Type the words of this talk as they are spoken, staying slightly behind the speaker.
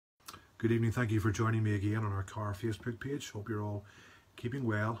Good evening. Thank you for joining me again on our Car Facebook page. Hope you're all keeping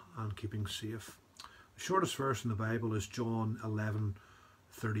well and keeping safe. The shortest verse in the Bible is John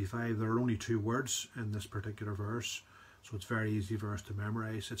 11:35. There are only 2 words in this particular verse, so it's a very easy verse to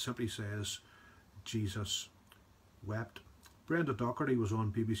memorize. It simply says, Jesus wept. Brenda Docherty was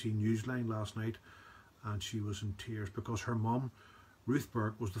on BBC Newsline last night and she was in tears because her mum, Ruth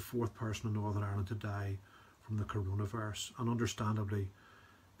Burke, was the 4th person in Northern Ireland to die from the coronavirus, and understandably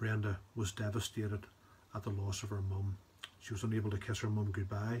Brenda was devastated at the loss of her mum. She was unable to kiss her mum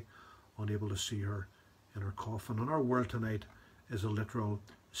goodbye, unable to see her in her coffin. And our world tonight is a literal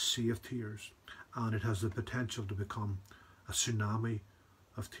sea of tears, and it has the potential to become a tsunami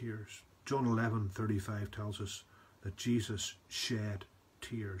of tears. John 11:35 tells us that Jesus shed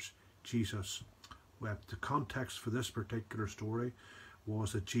tears. Jesus wept. The context for this particular story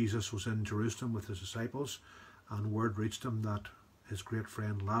was that Jesus was in Jerusalem with his disciples, and word reached him that his great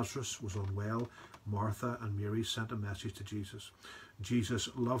friend Lazarus was unwell. Martha and Mary sent a message to Jesus. Jesus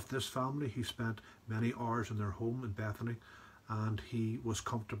loved this family. He spent many hours in their home in Bethany, and he was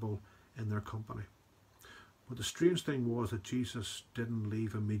comfortable in their company. But the strange thing was that Jesus didn't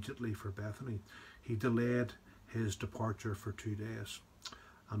leave immediately for Bethany. He delayed his departure for 2 days.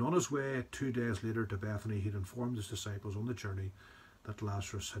 And on his way 2 days later to Bethany, he'd informed his disciples on the journey that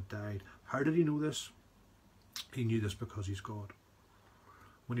Lazarus had died. How did he know this? He knew this because he's God.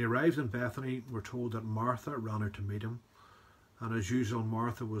 When he arrived in Bethany, we're told that Martha ran out to meet him. And as usual,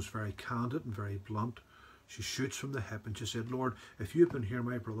 Martha was very candid and very blunt. She shoots from the hip and she said, Lord, if you had been here,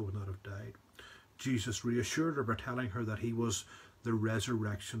 my brother would not have died. Jesus reassured her by telling her that he was the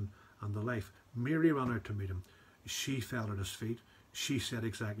resurrection and the life. Mary ran out to meet him. She fell at his feet. She said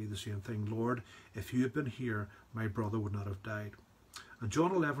exactly the same thing. Lord, if you had been here, my brother would not have died. And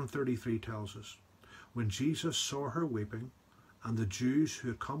John 11:33 tells us, when Jesus saw her weeping, and the Jews who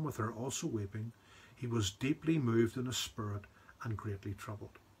had come with her also weeping, he was deeply moved in his spirit and greatly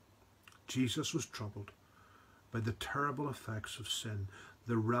troubled. Jesus was troubled by the terrible effects of sin,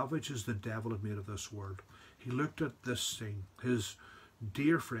 the ravages the devil had made of this world. He looked at this scene. His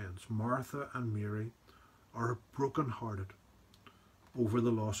dear friends, Martha and Mary, are broken-hearted over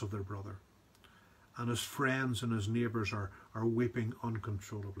the loss of their brother. And his friends and his neighbours are weeping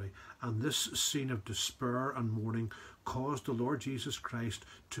uncontrollably. And this scene of despair and mourning caused the Lord Jesus Christ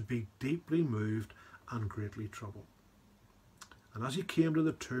to be deeply moved and greatly troubled. And as he came to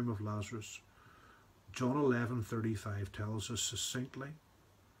the tomb of Lazarus, John 11:35 tells us succinctly,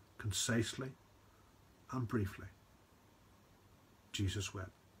 concisely, and briefly, Jesus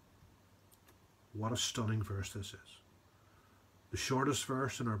wept. What a stunning verse this is. The shortest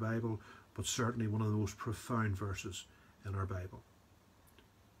verse in our Bible, but certainly one of the most profound verses in our Bible.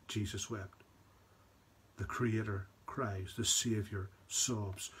 Jesus wept. The Creator cries, the Saviour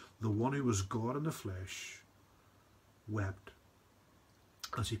sobs. The one who was God in the flesh wept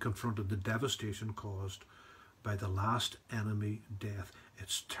as he confronted the devastation caused by the last enemy, death.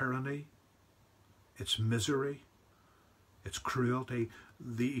 Its tyranny, its misery, its cruelty.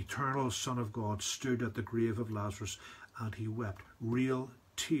 The eternal Son of God stood at the grave of Lazarus and he wept. Real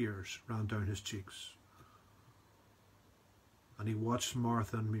tears ran down his cheeks. And he watched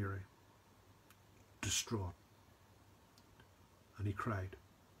Martha and Mary distraught. And he cried.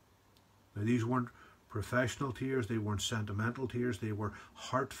 Now these weren't professional tears, they weren't sentimental tears, they were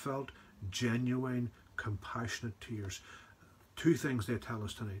heartfelt, genuine, compassionate tears. 2 things they tell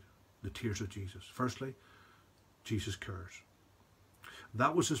us tonight, the tears of Jesus. Firstly, Jesus cares.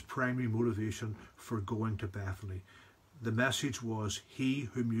 That was his primary motivation for going to Bethany. The message was, he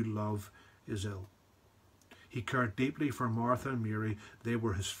whom you love is ill. He cared deeply for Martha and Mary. They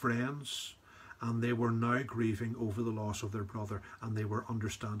were his friends, and they were now grieving over the loss of their brother, and they were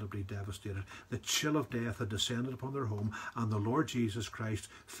understandably devastated. The chill of death had descended upon their home, and the Lord Jesus Christ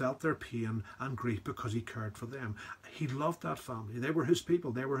felt their pain and grief because he cared for them. He loved that family. They were his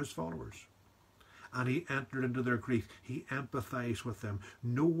people. They were his followers. And he entered into their grief. He empathized with them.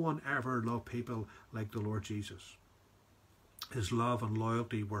 No one ever loved people like the Lord Jesus. His love and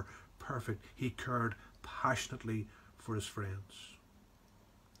loyalty were perfect. He cared passionately for his friends.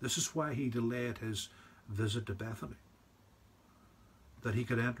 This is why he delayed his visit to Bethany, that he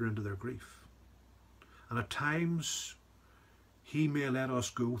could enter into their grief. And at times, he may let us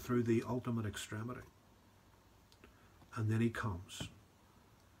go through the ultimate extremity. And then he comes,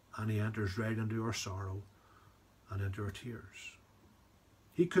 and he enters right into our sorrow and into our tears.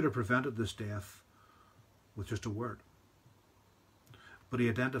 He could have prevented this death with just a word. But he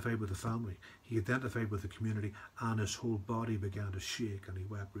identified with the family, he identified with the community, and his whole body began to shake and he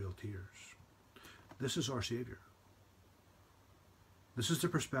wept real tears. This is our Saviour. This is the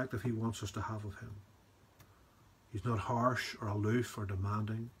perspective he wants us to have of him. He's not harsh or aloof or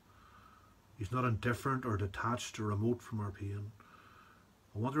demanding. He's not indifferent or detached or remote from our pain.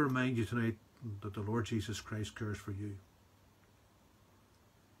 I want to remind you tonight that the Lord Jesus Christ cares for you.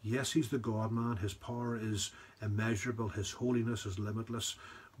 Yes, he's the God-man. His power is immeasurable. His holiness is limitless.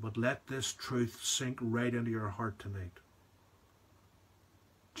 But let this truth sink right into your heart tonight.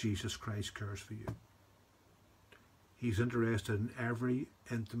 Jesus Christ cares for you. He's interested in every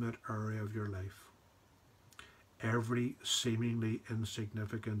intimate area of your life. Every seemingly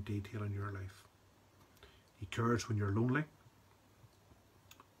insignificant detail in your life. He cares when you're lonely,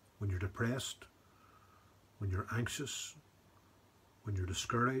 when you're depressed, when you're anxious, when you're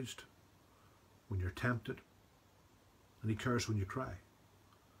discouraged, when you're tempted, and he cares when you cry.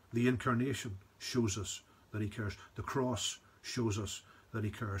 The incarnation shows us that he cares. The cross shows us that he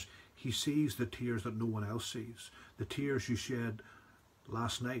cares. He sees the tears that no one else sees. The tears you shed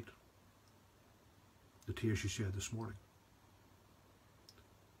last night. The tears you shed this morning.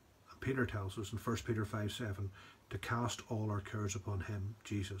 And Peter tells us in 1 Peter 5:7 to cast all our cares upon him,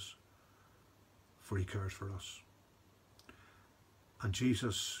 Jesus, for he cares for us. And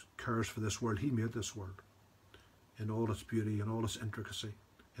Jesus cares for this world. He made this world in all its beauty, in all its intricacy,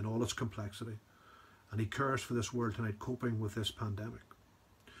 in all its complexity. And he cares for this world tonight, coping with this pandemic.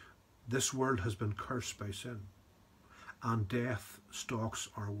 This world has been cursed by sin, and death stalks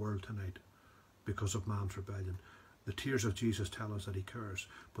our world tonight because of man's rebellion. The tears of Jesus tell us that he cares,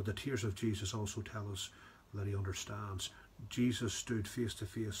 but the tears of Jesus also tell us that he understands. Jesus stood face to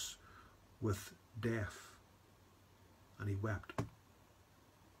face with death, and he wept.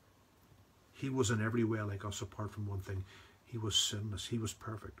 He was in every way like us apart from one thing. He was sinless. He was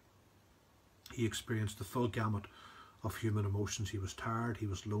perfect. He experienced the full gamut of human emotions. He was tired, he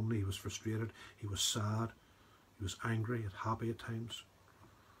was lonely, he was frustrated, he was sad, he was angry and happy at times.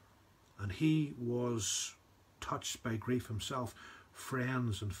 And he was touched by grief himself.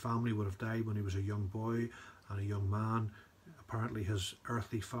 Friends and family would have died when he was a young boy and a young man. Apparently his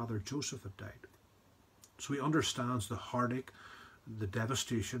earthly father Joseph had died. So he understands the heartache, the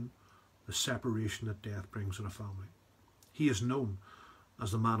devastation, the separation that death brings in a family. He is known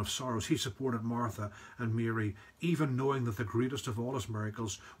as the man of sorrows. He supported Martha and Mary, even knowing that the greatest of all his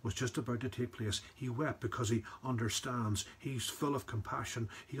miracles was just about to take place. He wept because he understands. He's full of compassion.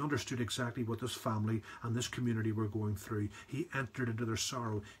 He understood exactly what this family and this community were going through. He entered into their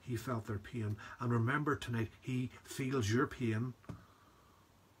sorrow. He felt their pain. And remember tonight, he feels your pain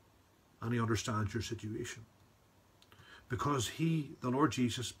and he understands your situation. Because he, the Lord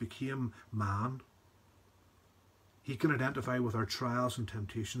Jesus, became man, he can identify with our trials and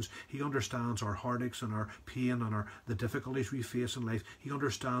temptations. He understands our heartaches and our pain and the difficulties we face in life. He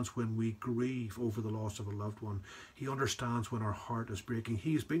understands when we grieve over the loss of a loved one. He understands when our heart is breaking.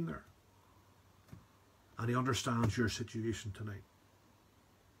 He's been there. And he understands your situation tonight.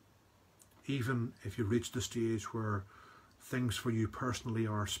 Even if you reach the stage where things for you personally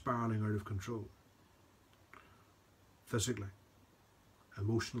are spiraling out of control. Physically,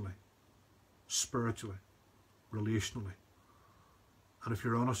 emotionally, spiritually, relationally. And if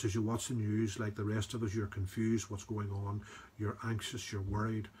you're honest, as you watch the news, like the rest of us, you're confused what's going on, you're anxious, you're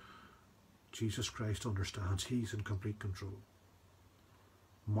worried. Jesus Christ understands. He's in complete control.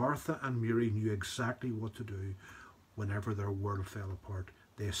 Martha and Mary knew exactly what to do whenever their world fell apart.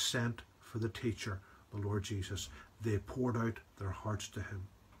 They sent for the teacher, the Lord Jesus. They poured out their hearts to him.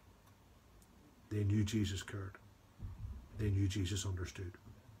 They knew Jesus cared. They knew Jesus understood.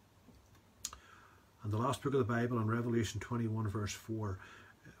 And the last book of the Bible, in Revelation 21 verse 4,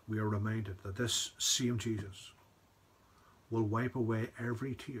 we are reminded that this same Jesus will wipe away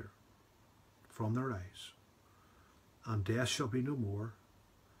every tear from their eyes, and death shall be no more,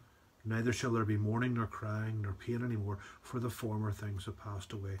 neither shall there be mourning nor crying nor pain anymore, for the former things have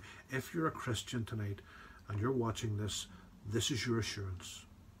passed away. If you're a Christian tonight and you're watching this, this is your assurance.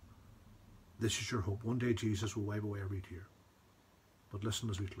 This is your hope. One day Jesus will wipe away every tear. But listen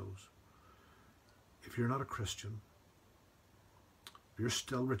as we close. If you're not a Christian, if you're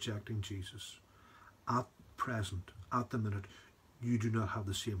still rejecting Jesus, at present, at the minute, you do not have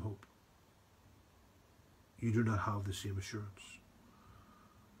the same hope. You do not have the same assurance.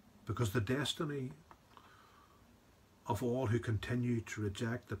 Because the destiny of all who continue to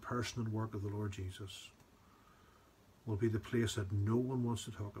reject the person and work of the Lord Jesus will be the place that no one wants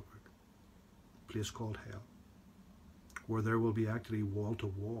to talk about. A place called hell, where there will be actually wall to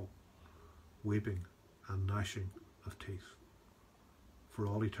wall weeping and gnashing of teeth for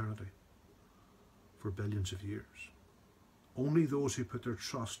all eternity, for billions of years. Only those who put their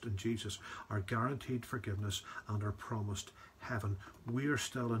trust in Jesus are guaranteed forgiveness and are promised heaven. We are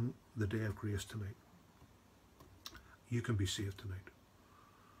still in the day of grace tonight. You can be saved tonight.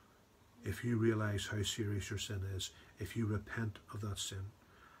 If you realize how serious your sin is, if you repent of that sin,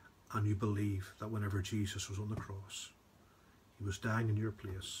 and you believe that whenever Jesus was on the cross, he was dying in your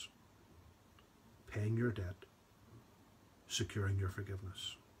place, paying your debt, securing your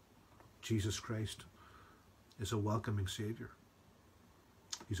forgiveness. Jesus Christ is a welcoming Saviour.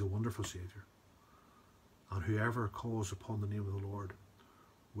 He's a wonderful Saviour. And whoever calls upon the name of the Lord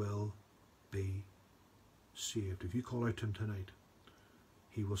will be saved. If you call out to him tonight,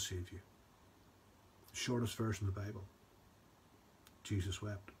 he will save you. The shortest verse in the Bible. Jesus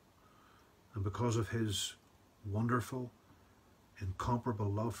wept. And because of his wonderful, incomparable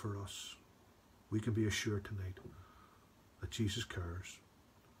love for us, we can be assured tonight that Jesus cares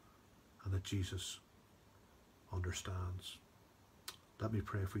and that Jesus understands. Let me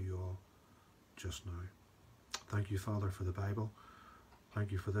pray for you all just now. Thank you, Father, for the Bible.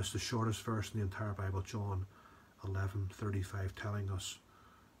 Thank you for this, the shortest verse in the entire Bible, John 11:35, telling us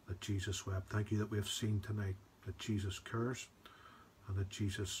that Jesus wept. Thank you that we have seen tonight that Jesus cares and that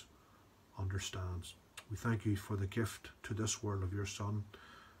Jesus understands. We thank you for the gift to this world of your Son,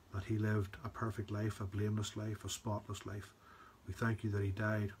 that he lived a perfect life, a blameless life, a spotless life. We thank you that he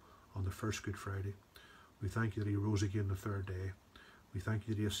died on the first Good Friday. We thank you that he rose again the third day. We thank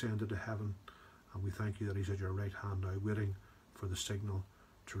you that he ascended to heaven, and we thank you that he's at your right hand now, waiting for the signal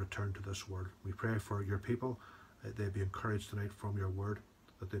to return to this world. We pray for your people, that they be encouraged tonight from your word,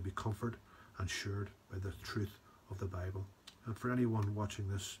 that they be comforted and assured by the truth of the Bible. And for anyone watching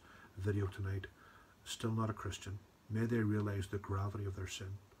this video tonight, still not a Christian, may they realize the gravity of their sin.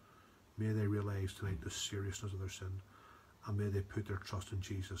 May they realize tonight the seriousness of their sin, and may they put their trust in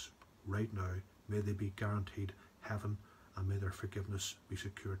Jesus right now. May they be guaranteed heaven, and may their forgiveness be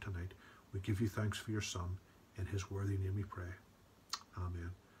secured tonight. We give you thanks for your Son. In his worthy name we pray.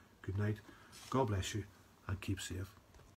 Amen. Good night. God bless you, and keep safe.